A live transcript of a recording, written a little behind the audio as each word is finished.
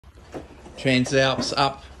Transalp's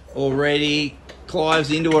up already.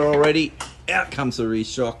 Clive's into it already. Out comes the rear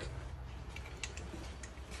shock.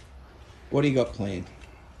 What do you got planned?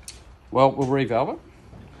 Well, we'll revalve it.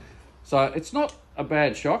 So it's not a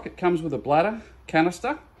bad shock. It comes with a bladder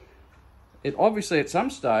canister. It obviously at some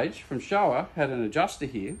stage from Showa had an adjuster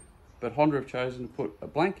here, but Honda have chosen to put a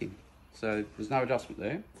blank in. So there's no adjustment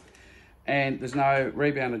there. And there's no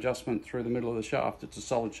rebound adjustment through the middle of the shaft. It's a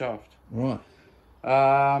solid shaft. Right.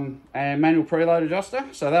 And manual preload adjuster.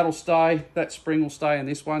 So that'll stay, that spring will stay in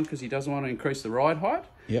this one because he doesn't want to increase the ride height.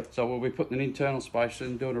 Yep. So we'll be putting an internal spacer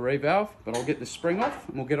and doing a revalve, but I'll get this spring off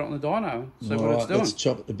and we'll get it on the dyno and see what it's doing. Let's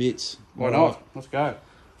chop at the bits. Why not? Let's go.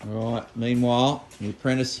 All right. Meanwhile, the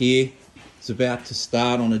apprentice here is about to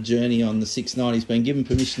start on a journey on the 690. He's been given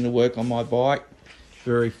permission to work on my bike.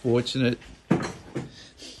 Very fortunate.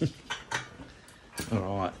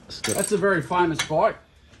 All right. That's a very famous bike,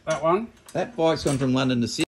 that one. That bike's gone from London to Sydney.